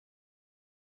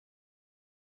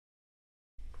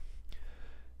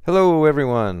Hello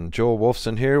everyone, Joel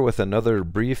Wolfson here with another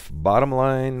brief bottom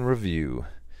line review.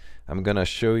 I'm going to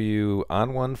show you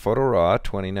ON1 Photo Raw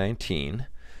 2019.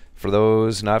 For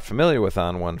those not familiar with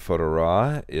ON1 Photo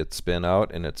Raw, it's been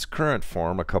out in its current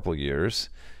form a couple years,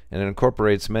 and it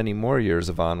incorporates many more years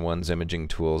of ON1's imaging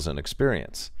tools and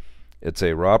experience. It's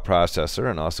a RAW processor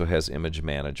and also has image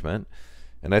management,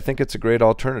 and I think it's a great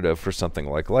alternative for something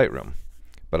like Lightroom.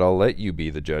 But I'll let you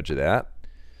be the judge of that.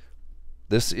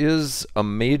 This is a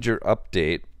major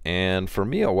update, and for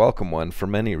me a welcome one for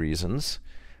many reasons.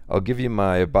 I'll give you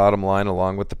my bottom line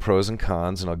along with the pros and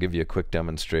cons, and I'll give you a quick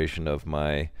demonstration of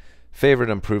my favorite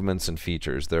improvements and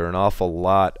features. There are an awful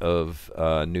lot of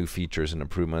new features and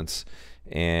improvements,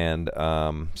 and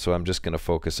so I'm just going to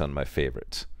focus on my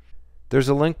favorites. There's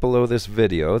a link below this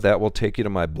video that will take you to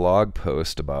my blog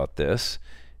post about this,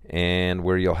 and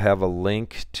where you'll have a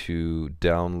link to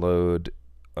download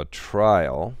a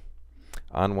trial.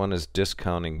 ON1 is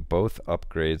discounting both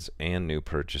upgrades and new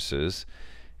purchases,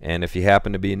 and if you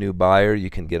happen to be a new buyer, you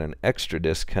can get an extra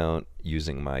discount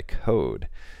using my code.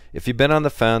 If you've been on the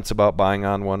fence about buying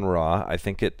ON1 Raw, I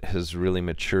think it has really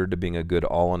matured to being a good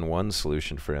all-in-one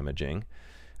solution for imaging.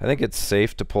 I think it's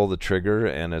safe to pull the trigger,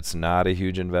 and it's not a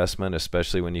huge investment,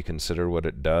 especially when you consider what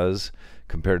it does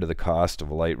compared to the cost of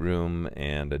Lightroom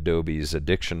and Adobe's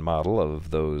addiction model of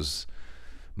those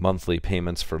monthly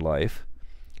payments for life.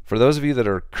 For those of you that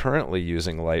are currently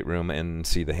using Lightroom and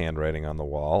see the handwriting on the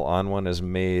wall, ON1 has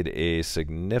made a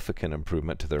significant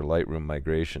improvement to their Lightroom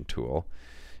migration tool.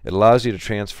 It allows you to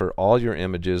transfer all your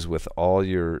images with all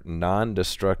your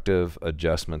non-destructive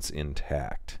adjustments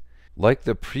intact. Like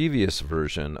the previous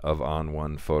version of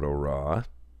ON1 Photo Raw,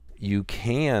 you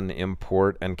can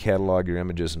import and catalog your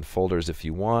images in folders if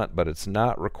you want, but it's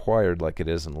not required like it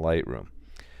is in Lightroom.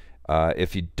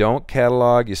 If you don't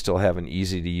catalog, you still have an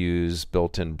easy-to-use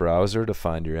built-in browser to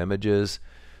find your images.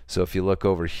 So if you look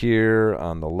over here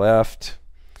on the left,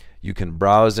 you can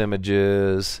browse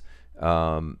images.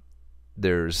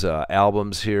 There's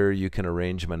albums here. You can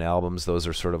arrange them in albums. Those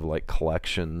are sort of like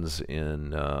collections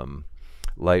in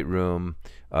Lightroom.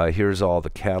 Here's all the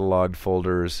cataloged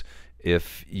folders.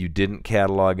 If you didn't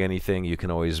catalog anything, you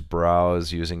can always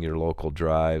browse using your local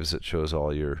drives. It shows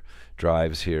all your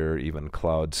drives here, even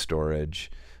cloud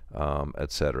storage,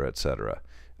 etc., etc.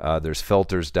 There's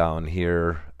filters down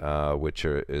here, which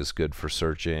is good for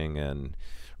searching and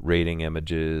rating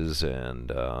images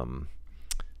and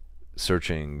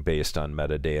searching based on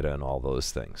metadata and all those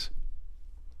things.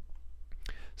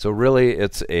 So really,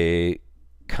 it's a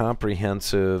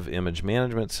comprehensive image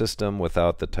management system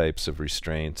without the types of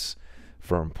restraints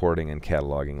for importing and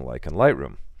cataloging like in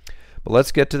Lightroom. But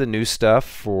let's get to the new stuff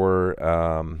for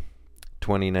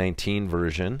 2019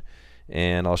 version,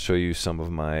 and I'll show you some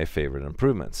of my favorite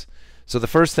improvements. So the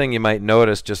first thing you might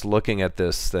notice just looking at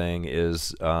this thing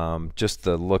is just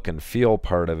the look and feel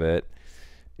part of it.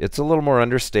 It's a little more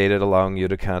understated, allowing you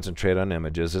to concentrate on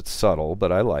images. It's subtle,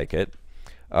 but I like it.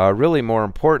 Really more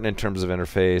important in terms of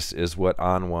interface is what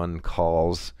ON1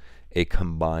 calls a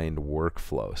combined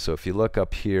workflow. So if you look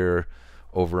up here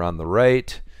over on the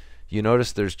right, you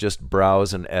notice there's just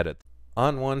browse and edit.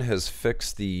 ON1 has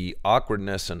fixed the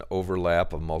awkwardness and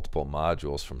overlap of multiple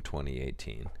modules from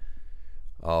 2018.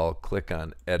 I'll click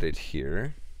on edit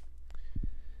here,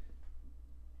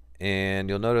 and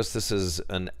you'll notice this is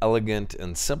an elegant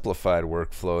and simplified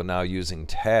workflow now using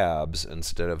tabs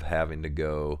instead of having to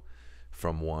go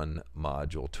from one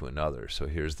module to another. So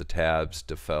here's the tabs: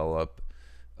 develop,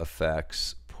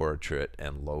 effects, portrait,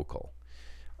 and local.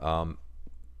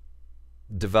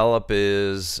 Develop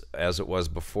is, as it was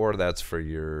before, that's for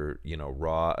your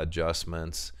raw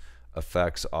adjustments.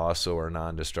 Effects also are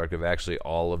non-destructive. Actually,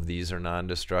 all of these are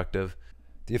non-destructive.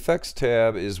 The effects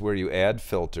tab is where you add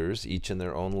filters, each in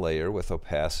their own layer with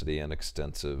opacity and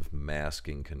extensive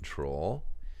masking control.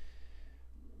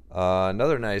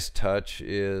 Another nice touch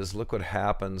is look what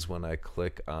happens when I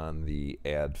click on the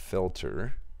add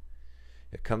filter.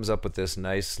 It comes up with this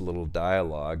nice little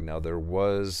dialog. Now there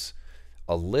was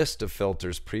a list of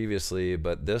filters previously,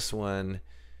 but this one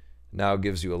now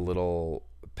gives you a little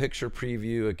picture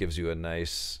preview. It gives you a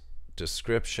nice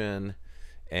description,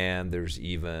 and there's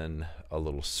even a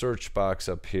little search box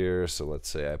up here. So let's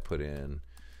say I put in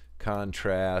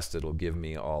contrast, it'll give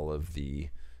me all of the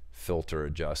filter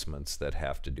adjustments that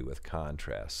have to do with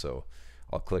contrast. So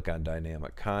I'll click on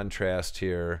dynamic contrast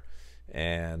here,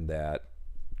 and that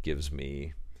gives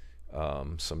me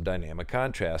some dynamic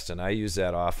contrast, and I use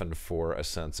that often for a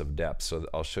sense of depth. So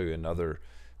I'll show you another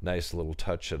nice little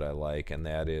touch that I like, and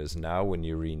that is now when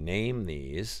you rename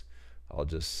these, I'll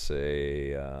just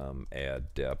say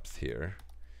add depth here.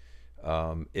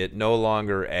 It no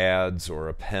longer adds or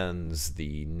appends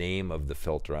the name of the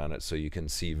filter on it, so you can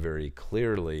see very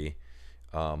clearly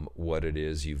what it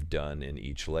is you've done in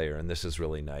each layer. And this is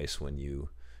really nice when you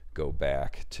go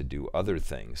back to do other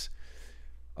things.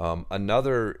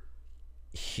 Another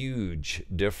huge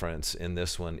difference in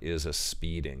this one is a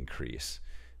speed increase.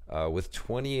 With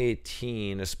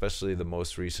 2018, especially the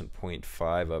most recent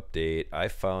 0.5 update, I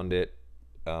found it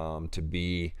to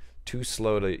be too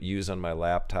slow to use on my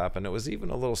laptop, and it was even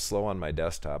a little slow on my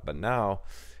desktop. But now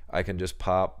I can just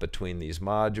pop between these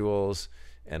modules,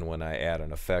 and when I add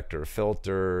an effect or a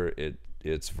filter,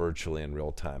 it's virtually in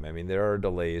real time. I mean, there are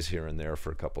delays here and there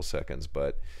for a couple seconds,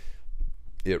 but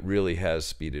it really has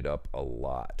speeded up a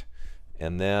lot.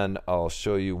 And then I'll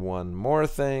show you one more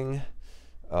thing.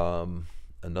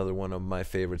 Another one of my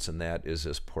favorites, and that is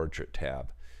this portrait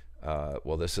tab.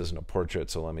 Well, this isn't a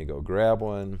portrait, so let me go grab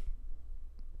one.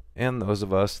 And those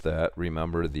of us that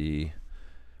remember the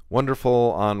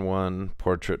wonderful ON1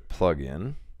 portrait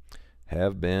plugin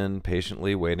have been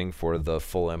patiently waiting for the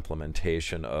full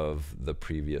implementation of the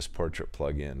previous portrait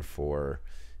plugin for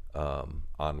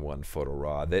ON1 Photo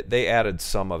Raw. They added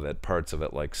some of it, parts of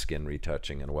it like skin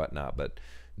retouching and whatnot, but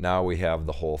now we have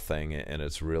the whole thing, and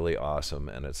it's really awesome,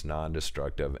 and it's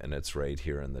non-destructive, and it's right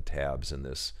here in the tabs in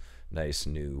this nice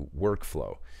new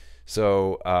workflow.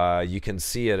 So you can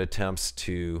see it attempts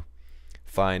to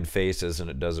find faces, and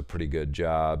it does a pretty good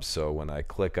job. So when I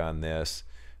click on this,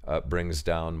 it brings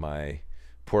down my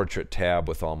portrait tab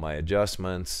with all my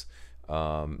adjustments.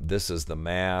 This is the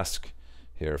mask.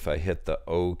 Here, if I hit the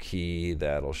O key,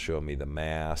 that'll show me the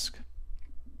mask.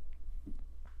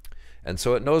 And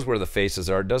so it knows where the faces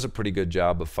are. It does a pretty good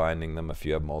job of finding them if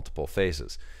you have multiple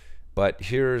faces. But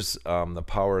here's the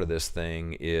power of this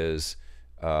thing is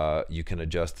you can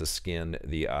adjust the skin,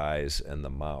 the eyes, and the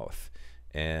mouth.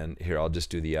 And here, I'll just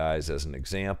do the eyes as an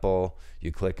example.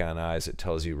 You click on eyes, it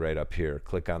tells you right up here,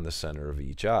 click on the center of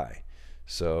each eye.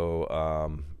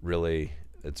 So really,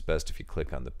 it's best if you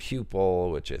click on the pupil,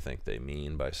 which I think they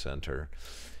mean by center.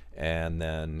 And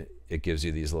then it gives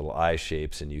you these little eye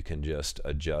shapes, and you can just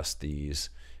adjust these.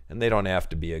 And they don't have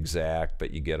to be exact,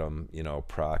 but you get them, you know,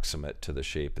 approximate to the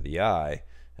shape of the eye.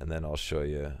 And then I'll show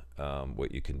you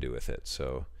what you can do with it.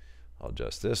 So I'll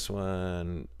adjust this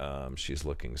one. She's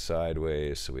looking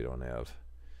sideways, so we don't have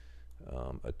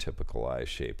a typical eye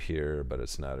shape here, but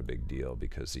it's not a big deal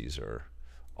because these are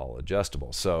all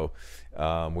adjustable. So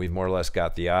we've more or less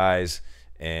got the eyes,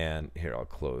 and here I'll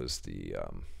close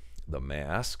the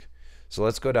mask. So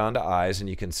let's go down to eyes, and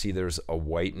you can see there's a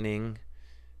whitening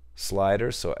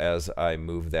slider. So as I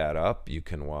move that up, you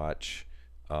can watch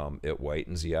it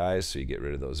whitens the eyes, so you get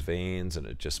rid of those veins, and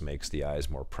it just makes the eyes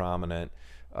more prominent.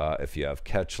 If you have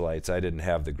catch lights, I didn't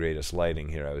have the greatest lighting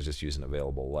here, I was just using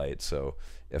available light, so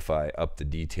if I up the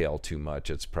detail too much,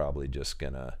 it's probably just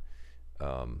gonna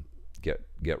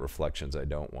get reflections I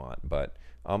don't want. But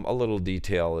a little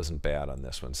detail isn't bad on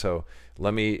this one. So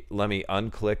let me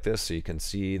unclick this so you can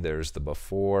see there's the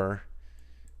before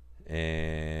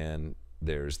and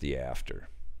there's the after.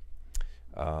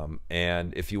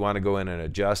 And if you want to go in and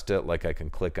adjust it, like I can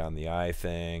click on the eye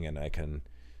thing, and I can,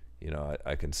 you know,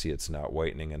 I can see it's not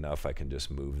whitening enough. I can just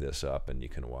move this up, and you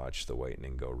can watch the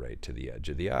whitening go right to the edge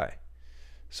of the eye.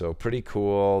 So pretty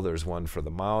cool. There's one for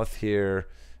the mouth here,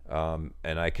 and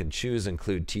I can choose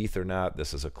include teeth or not.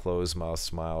 This is a closed mouth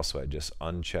smile, so I just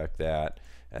uncheck that,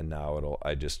 and now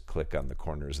I just click on the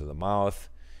corners of the mouth,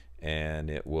 and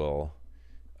it will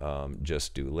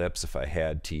just do lips. If I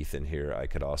had teeth in here, I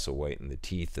could also whiten the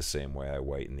teeth the same way I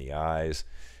whiten the eyes.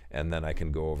 And then I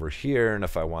can go over here, and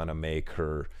if I want to make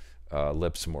her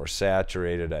lips more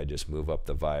saturated, I just move up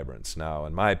the vibrance. Now,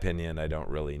 in my opinion, I don't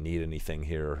really need anything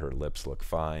here. Her lips look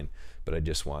fine, but I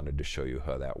just wanted to show you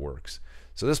how that works.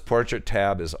 So this portrait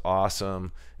tab is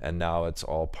awesome, and now it's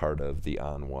all part of the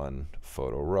ON1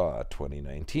 Photo Raw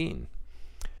 2019.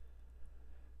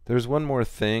 There's one more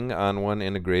thing ON1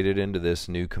 integrated into this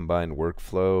new combined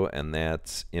workflow, and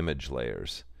that's image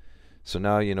layers. So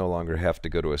now you no longer have to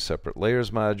go to a separate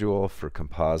layers module for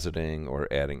compositing or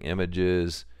adding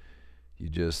images. You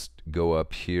just go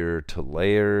up here to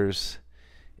layers,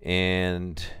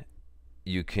 and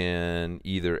you can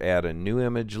either add a new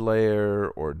image layer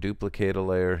or duplicate a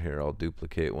layer. Here, I'll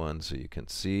duplicate one so you can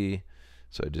see.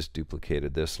 So I just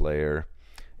duplicated this layer.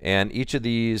 And each of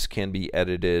these can be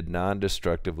edited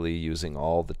non-destructively using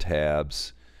all the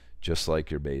tabs, just like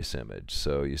your base image.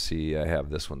 So you see I have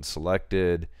this one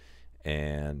selected,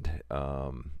 and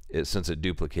since it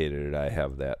duplicated it, I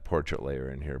have that portrait layer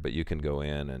in here. But you can go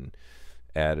in and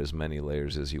add as many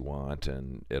layers as you want,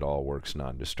 and it all works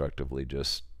non-destructively,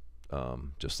 just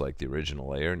just like the original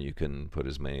layer, and you can put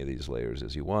as many of these layers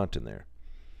as you want in there.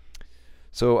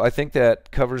 So I think that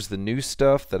covers the new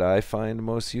stuff that I find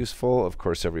most useful. Of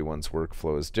course, everyone's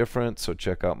workflow is different, so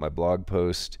check out my blog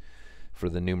post for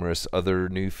the numerous other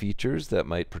new features that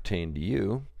might pertain to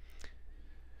you.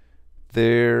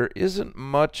 There isn't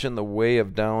much in the way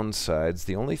of downsides.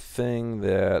 The only thing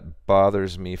that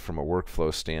bothers me from a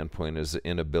workflow standpoint is the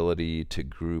inability to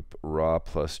group RAW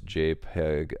plus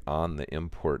JPEG on the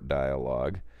import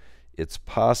dialog. It's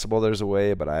possible there's a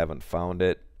way, but I haven't found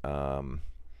it.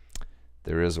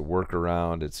 There is a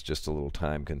workaround. It's just a little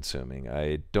time consuming.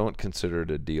 I don't consider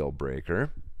it a deal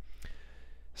breaker.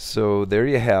 So there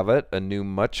you have it, a new,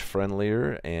 much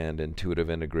friendlier and intuitive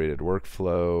integrated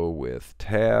workflow with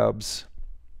tabs.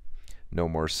 No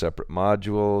more separate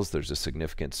modules. There's a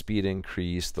significant speed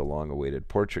increase, the long-awaited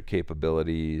portrait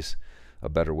capabilities, a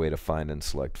better way to find and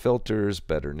select filters,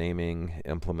 better naming,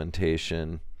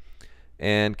 implementation,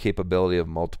 and capability of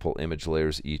multiple image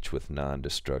layers, each with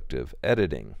non-destructive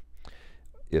editing.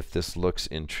 If this looks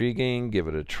intriguing, give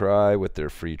it a try with their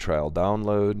free trial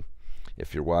download.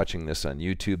 If you're watching this on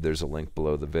YouTube, there's a link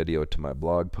below the video to my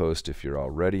blog post. If you're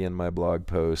already in my blog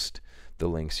post, the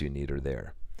links you need are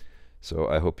there. So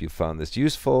I hope you found this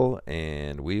useful,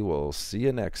 and we will see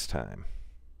you next time.